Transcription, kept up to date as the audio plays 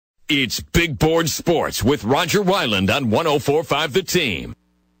It's Big Board Sports with Roger Wyland on 104.5 The Team.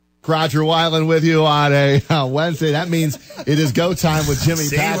 Roger Wyland with you on a Wednesday. That means it is go time with Jimmy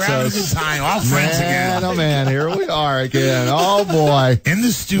Patsos. We're having a good time. All friends again. Oh, man, here we are again. Oh, boy. In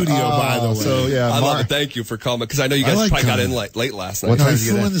the studio, by the way. So, yeah, I love it. Thank you for coming, because I know you guys probably got in late last night. What time did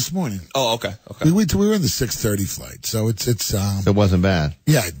you get in? This morning. Oh, okay. We were in the 6:30 flight, so it's it wasn't bad.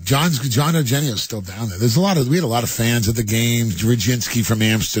 Yeah, John Eugenio's still down there. We had a lot of fans at the game. Rajinski from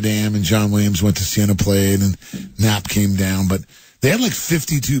Amsterdam and John Williams went to Siena, played, and Knapp came down, but they had like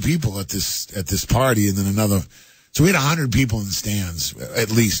 52 people at this party, and then another. So we had 100 people in the stands, at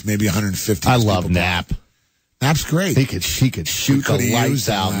least, maybe 150. I love Knapp. Knapp's great. He could shoot the lights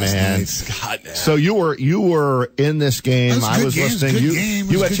out, man. God, man. So you were in this game. I was listening.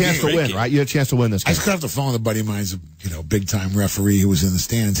 You had a chance to win, game. right? You had a chance to win this game. I just got off the phone with a buddy of mine, big time referee who was in the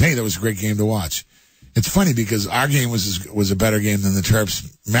stands. Hey, that was a great game to watch. It's funny because our game was a better game than the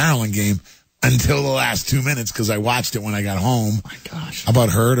Terps Maryland game. Until the last 2 minutes, because I watched it when I got home. Oh my gosh. How about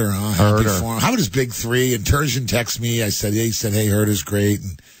Herder? Herder. How about his big three? And Turgeon texted me. He said, hey, Herder's great.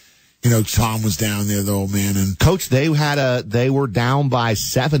 And, Tom was down there, the old man. And Coach, they were down by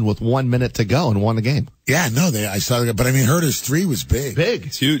 7 with 1 minute to go and won the game. Yeah, no, I saw that. But I mean, Herder's three was big.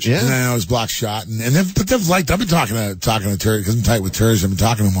 It's huge. Yeah. And then I was block shot. And they've liked, I've been talking to Turgeon, because I'm tight with Turgeon. I've been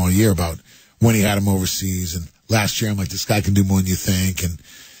talking to him all year about when he had him overseas. And last year, I'm like, this guy can do more than you think. And,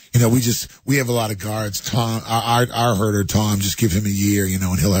 we have a lot of guards. Tom, our Herder, Tom, just give him a year, and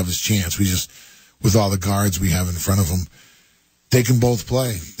he'll have his chance. With all the guards we have in front of him, they can both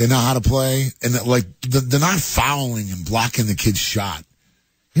play. They know how to play, and they're not fouling and blocking the kid's shot.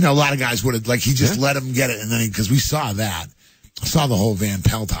 A lot of guys would have, he just let him get it, and then because we saw that. I saw the whole Van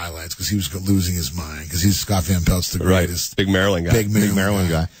Pelt highlights because he was losing his mind because Scott Van Pelt's the greatest. Big Maryland guy. Big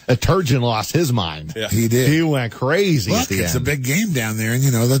Maryland guy. Turgeon lost his mind. Yeah. He did. He went crazy at the end. It's a big game down there, and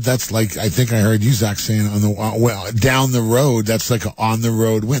that's like I think I heard you, Zach, saying down the road. That's like an on the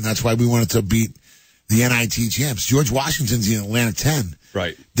road win. That's why we wanted to beat the NIT champs. George Washington's in Atlantic 10.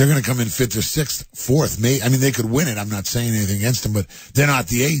 Right. They're going to come in 5th or 6th, 4th. They could win it. I'm not saying anything against them, but they're not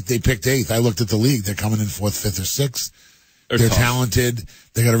the 8th. They picked 8th. I looked at the league. They're coming in 4th, 5th, or 6th. They're talented.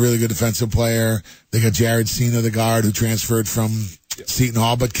 They got a really good defensive player. They got Jared Siena, the guard, who transferred from Seton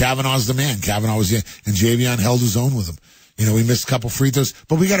Hall. But Kavanaugh's the man. Kavanaugh was here. And Javion held his own with him. We missed a couple free throws,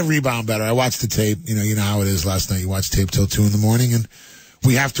 but we got to rebound better. I watched the tape. You know how it is last night. You watch tape till 2 a.m, and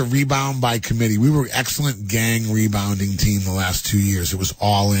we have to rebound by committee. We were excellent gang rebounding team the last 2 years. It was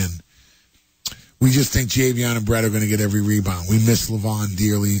all in. We just think Javion and Brett are going to get every rebound. We miss LeVon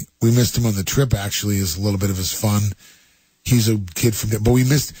dearly. We missed him on the trip, actually, as a little bit of his fun. He's a kid from there. But we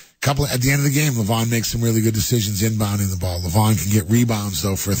missed a couple. At the end of the game, LeVon makes some really good decisions inbounding the ball. LeVon can get rebounds,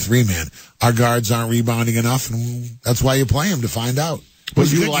 though, for a 3-man. Our guards aren't rebounding enough, and that's why you play them, to find out.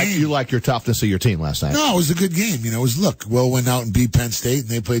 But you like your toughness of your team last night. No, it was a good game. Will went out and beat Penn State, and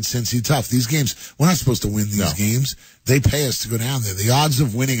they played Cincy tough. These games, we're not supposed to win these games. They pay us to go down there. The odds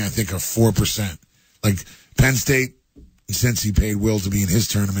of winning, I think, are 4%. Like Penn State and Cincy paid Will to be in his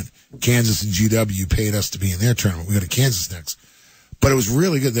tournament. Kansas and GW paid us to be in their tournament. We go to Kansas next. But it was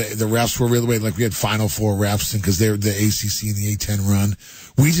really good. The refs were really good. We had Final Four refs because they're the ACC and the A10 run.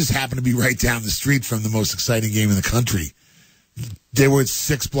 We just happened to be right down the street from the most exciting game in the country. They were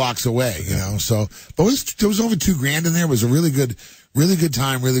 6 blocks away, So, but there was over $2,000 in there. It was a really good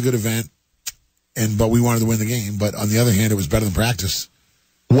time, really good event. But we wanted to win the game. But on the other hand, it was better than practice.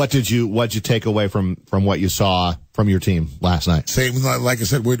 What'd you take away from what you saw from your team last night? Same, like I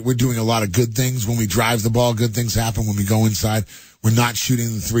said, we're doing a lot of good things. When we drive the ball, good things happen. When we go inside, we're not shooting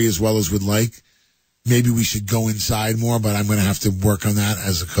the 3 as well as we'd like. Maybe we should go inside more, but I'm going to have to work on that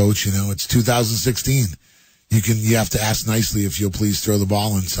as a coach. It's 2016. You have to ask nicely if you'll please throw the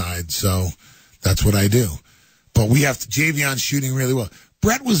ball inside. So that's what I do. But we have to, Javion's shooting really well.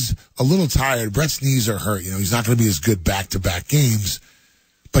 Brett was a little tired. Brett's knees are hurt. He's not going to be as good back-to-back games.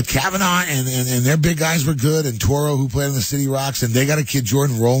 But Kavanaugh and their big guys were good, and Toro, who played on the City Rocks, and they got a kid,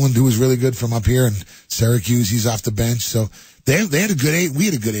 Jordan Rowland, who was really good from up here, and Syracuse, he's off the bench. So they had a good 8. We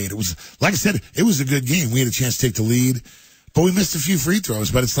had a good 8. It was, like I said, it was a good game. We had a chance to take the lead, but we missed a few free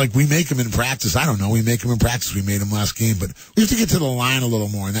throws. But it's like we make them in practice. I don't know. We make them in practice. We made them last game, but we have to get to the line a little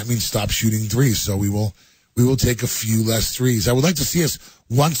more, and that means stop shooting 3s. So we will take a few less 3s. I would like to see us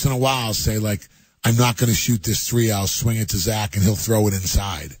once in a while say, I'm not going to shoot this 3. I'll swing it to Zach, and he'll throw it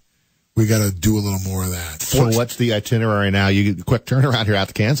inside. We got to do a little more of that. So what's the itinerary now? You get a quick turnaround here out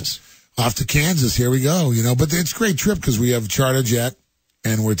to Kansas. Off to Kansas. Here we go. But it's a great trip because we have a charter jet,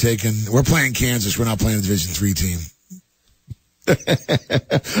 and we're playing Kansas. We're not playing a Division III team.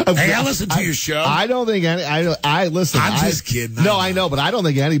 Hey, I listen to your show. I don't think I listen. I'm just kidding. I know, but I don't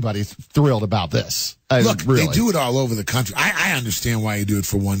think anybody's thrilled about this. Look, really. They do it all over the country. I understand why you do it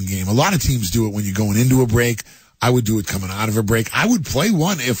for one game. A lot of teams do it when you're going into a break. I would do it coming out of a break. I would play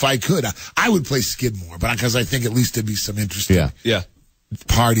one if I could. I would play Skidmore, but because I think at least there'd be some interesting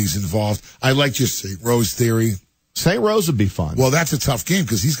parties involved. I like your St. Rose theory. St. Rose would be fun. Well, that's a tough game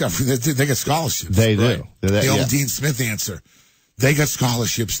because they got scholarships. They do. The old Dean Smith answer. They got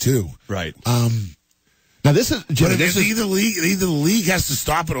scholarships too. Right. Now this is Jimmy, either the league has to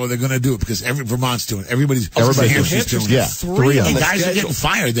stop it or they're going to do it because Vermont's doing it. Everybody's New Hampshire's doing it. Yeah, three and guys are getting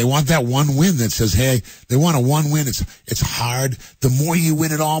fired. They want that one win that says, hey, they want a one win. It's hard. The more you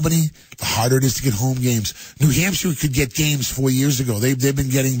win at Albany, the harder it is to get home games. New Hampshire could get games 4 years ago. They've been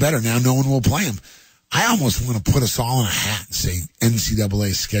getting better. Now no one will play them. I almost want to put us all in a hat and say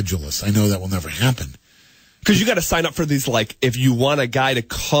NCAA schedule us. I know that will never happen. Because you got to sign up for these, like, if you want a guy to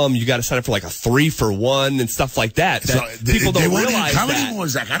come, you got to sign up for like a 3-for-1 and stuff like that. People don't realize that. Anymore,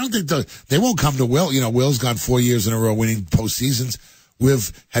 Zach. I don't think they won't come to Will. You know, Will's gone 4 years in a row winning postseasons.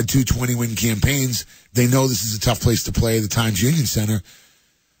 We've had 2 20-win campaigns. They know this is a tough place to play, the Times Union Center.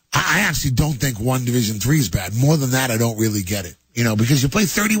 I actually don't think 1 Division III is bad. More than that, I don't really get it. You know, because you play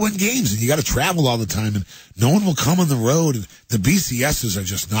 31 games and you got to travel all the time and no one will come on the road. And the BCSs are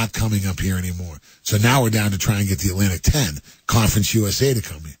just not coming up here anymore. So now we're down to try and get the Atlantic 10, Conference USA to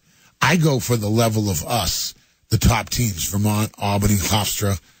come here. I go for the level of us, the top teams, Vermont, Albany,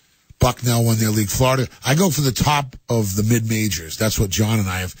 Hofstra, Bucknell won their league, Florida. I go for the top of the mid-majors. That's what John and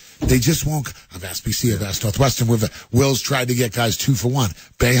I have. They just won't. I've asked BC, I've asked Northwestern. Will's tried to get guys 2-for-1.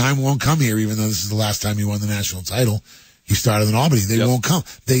 Boeheim won't come here even though this is the last time he won the national title. He started in Albany. They won't come.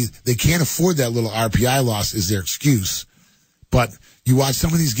 They can't afford that little RPI loss is their excuse. But you watch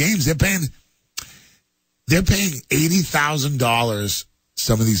some of these games, they're paying $80,000,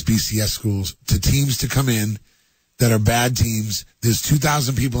 some of these BCS schools, to teams to come in that are bad teams. There's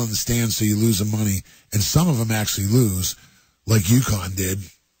 2,000 people in the stands, so you lose some money. And some of them actually lose, like UConn did,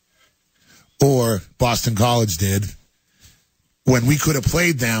 or Boston College did. When we could have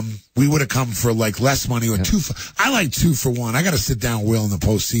played them, we would have come for like less money or I like 2-for-1. I got to sit down, Will, in the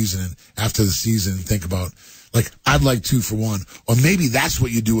postseason and after the season and think about, like, I'd like 2-for-1. Or maybe that's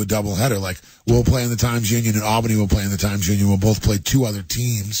what you do a doubleheader. Like, we'll play in the Times Union and Albany will play in the Times Union. We'll both play 2 other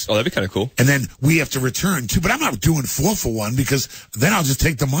teams. Oh, that'd be kind of cool. And then we have to return 2. But I'm not doing 4-for-1 because then I'll just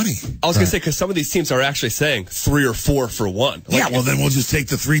take the money. I was going to say, because some of these teams are actually saying 3 or 4-for-1. Like, yeah, well, then we'll just take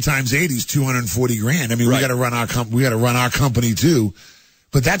the 3 times 80s, $240,000. I mean, we got to run our company too.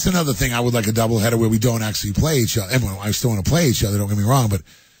 But that's another thing. I would like a doubleheader where we don't actually play each other. And I still want to play each other, don't get me wrong, but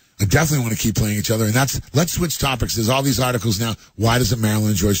I definitely want to keep playing each other. And let's switch topics. There's all these articles now. Why doesn't Maryland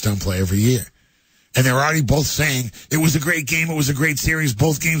and Georgetown play every year? And they're already both saying it was a great game. It was a great series.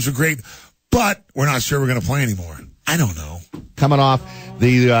 Both games were great, but we're not sure we're going to play anymore. I don't know. Coming off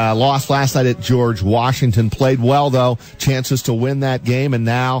the loss last night at George Washington, played well though. Chances to win that game, and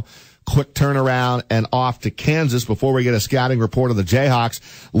now quick turnaround and off to Kansas. Before we get a scouting report of the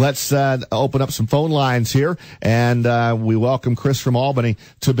Jayhawks, let's open up some phone lines here, and we welcome Chris from Albany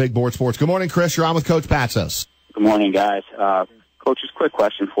to Big Board Sports. Good morning, Chris. You're on with Coach Patsos. Good morning, guys. Coach, just a quick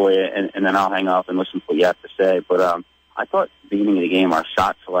question for you, and then I'll hang up and listen to what you have to say. But I thought at the beginning of the game our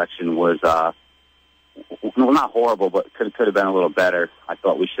shot selection was well, not horrible, but could have been a little better. I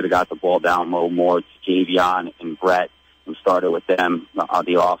thought we should have got the ball down low more to Javion and Brett and started with them on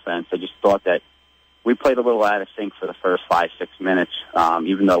the offense. I just thought that we played a little out of sync for the first 5-6 minutes,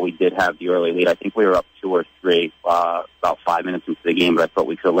 even though we did have the early lead. I think we were up 2 or 3 about 5 minutes into the game, but I thought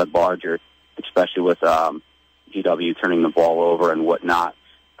we could have led larger, especially with GW turning the ball over and whatnot.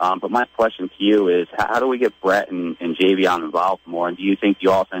 But my question to you is, how do we get Brett and Javion involved more? And do you think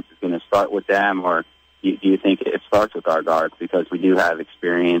the offense is going to start with them, or do you think it starts with our guards? Because we do have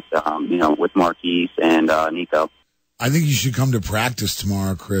experience, with Marquise and Nico. I think you should come to practice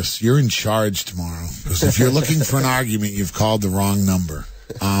tomorrow, Chris. You're in charge tomorrow. Because if you're looking for an argument, you've called the wrong number.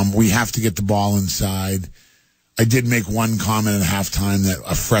 We have to get the ball inside. I did make one comment at halftime that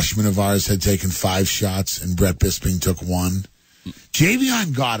a freshman of ours had taken 5 shots and Brett Bisping took 1.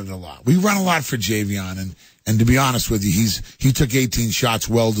 Javion got it a lot. We run a lot for Javion, and to be honest with you, he took 18 shots,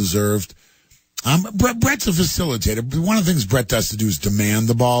 well deserved. Brett's a facilitator. One of the things Brett does to do is demand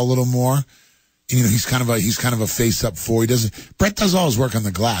the ball a little more. You know, he's kind of a face-up 4. Brett does all his work on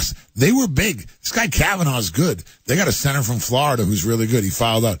the glass. They were big. This guy Kavanaugh's good. They got a center from Florida who's really good. He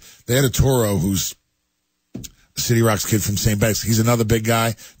fouled out. They had a Toro who's a City Rocks kid from St. Bex. He's another big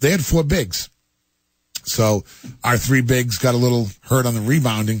guy. They had 4 bigs. So our 3 bigs got a little hurt on the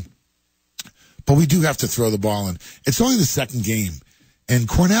rebounding. but we do have to throw the ball in. It's only the second game. And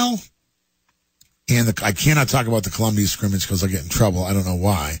Cornell, and I cannot talk about the Columbia scrimmage because I'll get in trouble. I don't know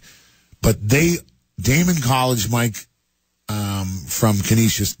why. But Damon College, Mike, from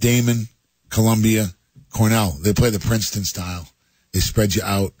Canisius, Damon, Columbia, Cornell, they play the Princeton style. They spread you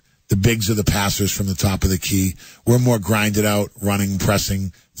out. The bigs are the passers from the top of the key. We're more grinded out, running,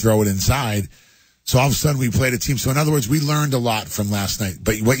 pressing, throw it inside. So all of a sudden we played a team. So in other words, we learned a lot from last night.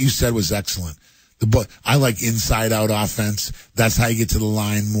 But what you said was excellent. I like inside-out offense. That's how you get to the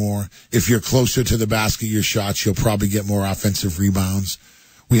line more. If you're closer to the basket, your shots, you'll probably get more offensive rebounds.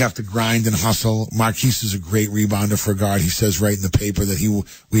 We have to grind and hustle. Marquise is a great rebounder for a guard. He says right in the paper that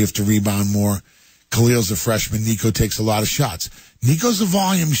we have to rebound more. Khalil's a freshman. Nico takes a lot of shots. Nico's a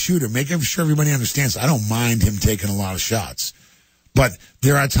volume shooter. Making sure everybody understands. I don't mind him taking a lot of shots. But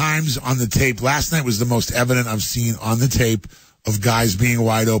there are times on the tape. Last night was the most evident I've seen on the tape of guys being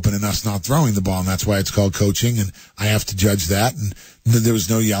wide open and us not throwing the ball. And that's why it's called coaching. And I have to judge that. And there was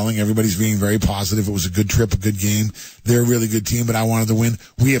no yelling. Everybody's being very positive. It was a good trip, a good game. They're a really good team, but I wanted to win.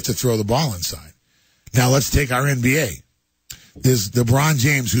 We have to throw the ball inside. Now let's take our NBA. There's LeBron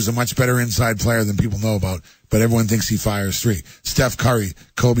James, who's a much better inside player than people know about, but everyone thinks he fires three. Steph Curry,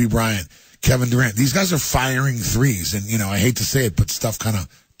 Kobe Bryant, Kevin Durant. These guys are firing threes. And, I hate to say it, but stuff kind of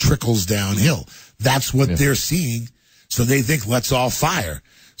trickles downhill. That's what they're seeing. So they think, let's all fire.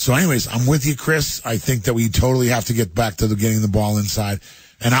 So anyways, I'm with you, Chris. I think that we totally have to get back to getting the ball inside.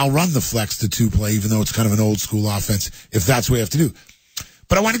 And I'll run the flex to 2-play, even though it's kind of an old school offense, if that's what we have to do.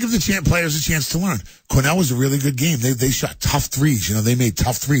 But I want to give the players a chance to learn. Cornell was a really good game. They shot tough threes. They made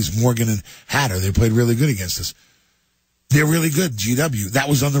tough threes. Morgan and Hatter, they played really good against us. They're really good, GW. That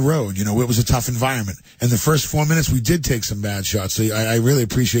was on the road. It was a tough environment. And the first 4 minutes, we did take some bad shots. So I really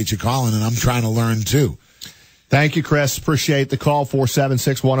appreciate you calling, and I'm trying to learn too. Thank you, Chris. Appreciate the call.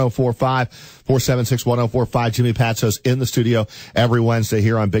 476-1045. 476-1045. Jimmy Patsos in the studio every Wednesday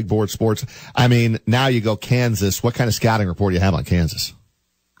here on Big Board Sports. I mean, now you go Kansas. What kind of scouting report do you have on Kansas?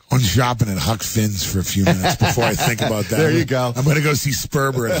 I'm shopping at Huck Finn's for a few minutes before I think about that. There you go. I'm going to go see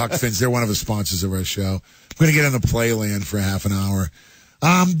Sperber at Huck Finn's. They're one of the sponsors of our show. I'm going to get on the Playland for half an hour.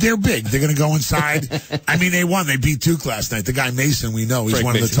 They're big. They're going to go inside. I mean, they won. They beat Duke last night. The guy Mason, we know. He's Frank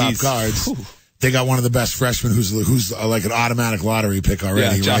one of the Mason, top guards. They got one of the best freshmen who's like an automatic lottery pick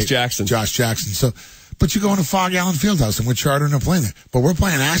already. Yeah, Josh right? Jackson. Josh Jackson. So, but you're going to Fog Allen Fieldhouse, and we're chartering and playing there. But we're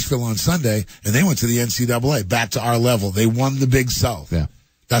playing Asheville on Sunday, and they went to the NCAA, back to our level. They won the Big South. Yeah.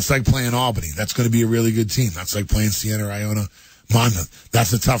 That's like playing Albany. That's going to be a really good team. That's like playing Siena, Iona, Monmouth.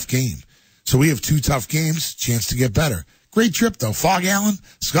 That's a tough game. So we have 2 tough games, chance to get better. Great trip, though. Fog Allen,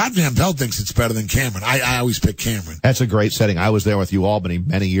 Scott Van Pelt thinks it's better than Cameron. I always pick Cameron. That's a great setting. I was there with you, Albany,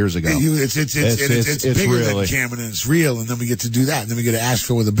 many years ago. It's bigger than Cameron, and it's real, and then we get to do that. And then we get to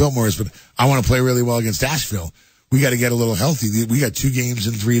Asheville with the Biltmores, but I want to play really well against Asheville. We got to get a little healthy. We got 2 games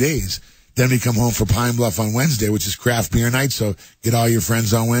in 3 days. Then we come home for Pine Bluff on Wednesday, which is craft beer night. So get all your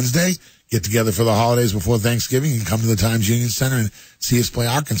friends on Wednesday, get together for the holidays before Thanksgiving, and come to the Times Union Center and see us play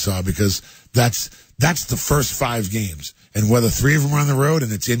Arkansas, because that's the first 5 games. And whether 3 of them are on the road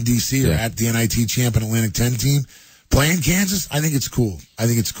and it's in D.C. or at the NIT champ and Atlantic 10 team, playing Kansas, I think it's cool.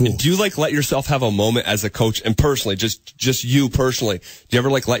 Do you let yourself have a moment as a coach, and personally, just you personally, do you ever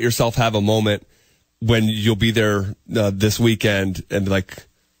let yourself have a moment when you'll be there this weekend and be like,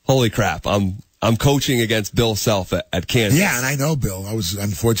 holy crap, I'm coaching against Bill Self at Kansas? Yeah, and I know Bill.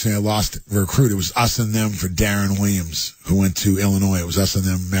 Unfortunately, I lost a recruit. It was us and them for Darren Williams, who went to Illinois. It was us and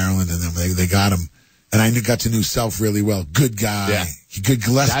them, Maryland, and them. They got him. And I got to know Self really well. Good guy. Yeah.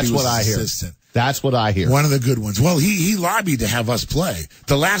 Gillespie That's what was I his hear. assistant. That's what I hear. One of the good ones. Well, he lobbied to have us play.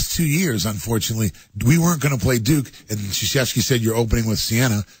 The last 2 years, unfortunately, we weren't going to play Duke, and Krzyzewski said, you're opening with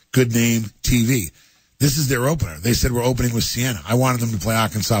Siena. Good name, TV. This is their opener. They said, we're opening with Siena. I wanted them to play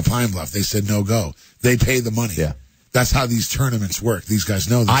Arkansas Pine Bluff. They said, no go. They pay the money. Yeah. That's how these tournaments work. These guys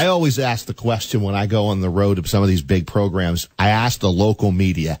know this. I always ask the question when I go on the road to some of these big programs. I ask the local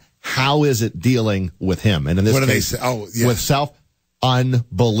media, how is it dealing with him? And in this What do they case, say? Oh, yeah. with Self,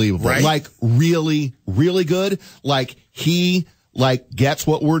 unbelievable. Right? Like really, really good. Like he gets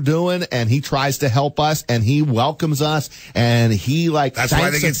what we're doing, and he tries to help us, and he welcomes us, and he That's why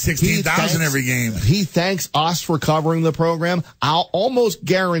they get 16,000 every game. He thanks us for covering the program. I'll almost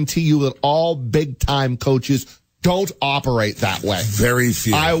guarantee you that all big time coaches don't operate that way. Very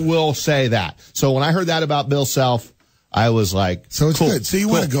few. I will say that. So when I heard that about Bill Self, I was like, so it's cool, good. So you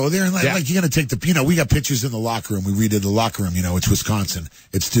want to go there and Yeah. you're going to take we got pictures in the locker room. We redid the locker room. It's Wisconsin,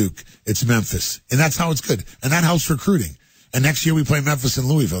 it's Duke, it's Memphis, and that's how it's good. And that helps recruiting. And next year we play Memphis and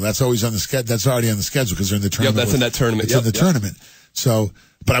Louisville. That's always on the schedule. That's already on the schedule because they're in the tournament. Yep, that's in that tournament. It's in the tournament. So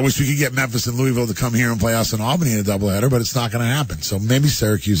But I wish we could get Memphis and Louisville to come here and play us in Albany in a doubleheader, but it's not going to happen. So maybe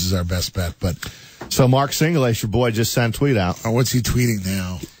Syracuse is our best bet. But So Mark Singulace, your boy, just sent a tweet out. oh, what's he tweeting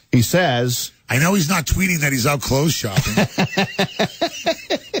now? He says, I know he's not tweeting that he's out clothes shopping.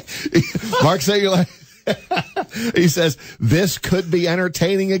 Mark Singulace, he says, this could be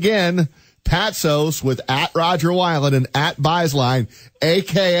entertaining again. Patsos with at Roger Weiland and at Beisline,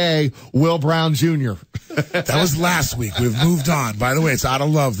 a.k.a. Will Brown Jr. That was last week. We've moved on. By the way, it's out of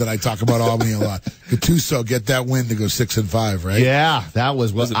love that I talk about Albany a lot. Gattuso get that win to go 6-5, right? Yeah, that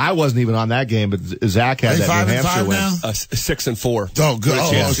was I wasn't even on that game, but Zach had that New Hampshire win. Now? 6-4. Oh, good.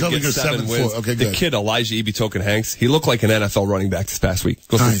 Oh, so we go 7-4. Okay, good. The kid, Elijah Token Hanks, he looked like an NFL running back this past week.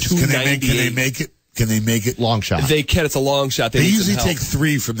 Goes nice. from Can they make it? Can they make it? Long shot. They can. It's a long shot. They usually take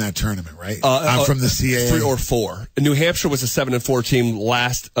 3 from that tournament, right? From the CAA. 3 or 4. New Hampshire was a 7-4 team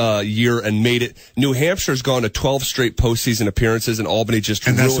last year and made it. New Hampshire's gone to 12 straight postseason appearances, and Albany just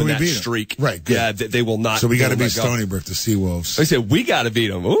ruined that streak. Right, good. Yeah, they will not. So we got to beat Stony Brook, the Seawolves. I said, we got to beat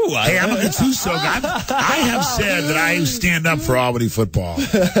them. Ooh, hey, I'm a Gattuso guy. I have said that I stand up for Albany football.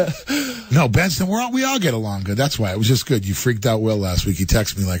 No, Benson, we all get along good. That's why. It was just good. You freaked out Will last week. He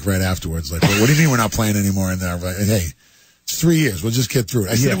texted me like right afterwards. Like, what do you mean we're not playing anymore in there? Like, hey, it's 3 years. We'll just get through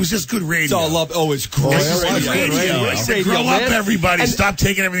it. I said it was just good radio. It's all love. Oh, it's great. Radio. I said, grow up, everybody. Stop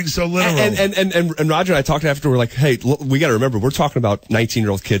taking everything so literal. And Roger and I talked after. We're like, hey, look, we got to remember, we're talking about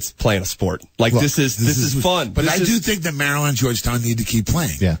 19-year-old kids playing a sport. Like, look, this is fun. But I do think that Maryland and Georgetown need to keep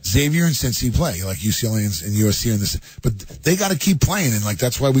playing. Yeah. Xavier and Cincy play, like UCLA and USC and this. But they got to keep playing, and like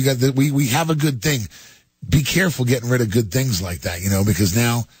that's why we have a good thing. Be careful getting rid of good things like that, because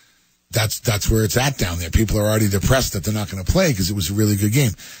now. That's where it's at down there. People are already depressed that they're not going to play because it was a really good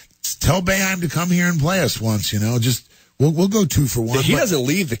game. Tell Boeheim to come here and play us once, Just we'll go 2 for 1. He doesn't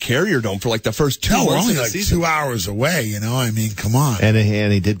leave the Carrier Dome for like the first 2 months we're only of the like season. 2 hours away. I mean, come on. And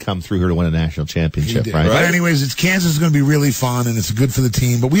he did come through here to win a national championship, right? But anyways, it's Kansas is going to be really fun and it's good for the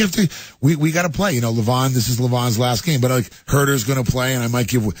team. But we have to we got to play. Levon. This is Levon's last game. But like Herter's going to play, and I might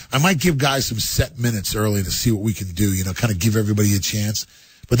give guys some set minutes early to see what we can do. Kind of give everybody a chance.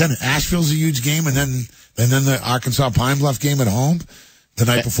 But then Asheville's a huge game, and then the Arkansas Pine Bluff game at home the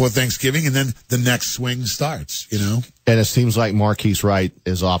night before Thanksgiving, and then the next swing starts, And it seems like Marquise Wright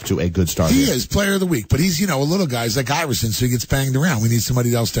is off to a good start. He is player of the week, but he's, a little guy. He's like Iverson, so he gets banged around. We need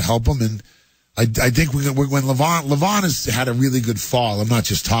somebody else to help him, and I think when Levon has had a really good fall, I'm not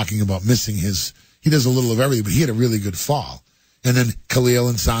just talking about missing he does a little of everything, but he had a really good fall. And then Khalil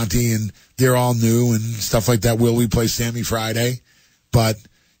and Santi, and they're all new and stuff like that. Will we play Sammy Friday? But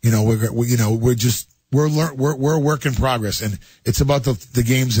we're a work in progress, and it's about the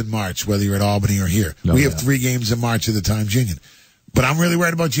games in March, whether you're at Albany or here. We have 3 games in March at the Times Union, but I'm really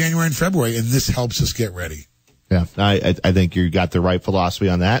worried about January and February, and this helps us get ready. Yeah, I think you got the right philosophy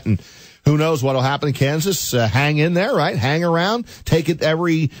on that, and who knows what'll happen in Kansas? Hang in there, right? Hang around. Take it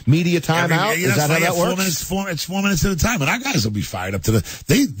every media time out. Is that how that works? It's 4 minutes at a time, and our guys will be fired up to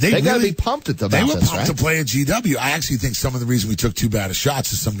They got to be pumped at the They Memphis, were pumped right? to play at GW. I actually think some of the reason we took too bad of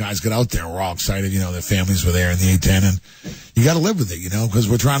shots is some guys got out there and were all excited. Their families were there in the A10, and you got to live with it, because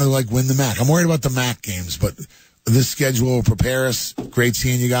we're trying to win the MAC. I'm worried about the MAC games, but this schedule will prepare us. Great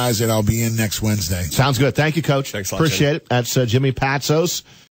seeing you guys, and I'll be in next Wednesday. Sounds good. Thank you, Coach. Thanks a lot, Appreciate it. That's Jimmy Patsos.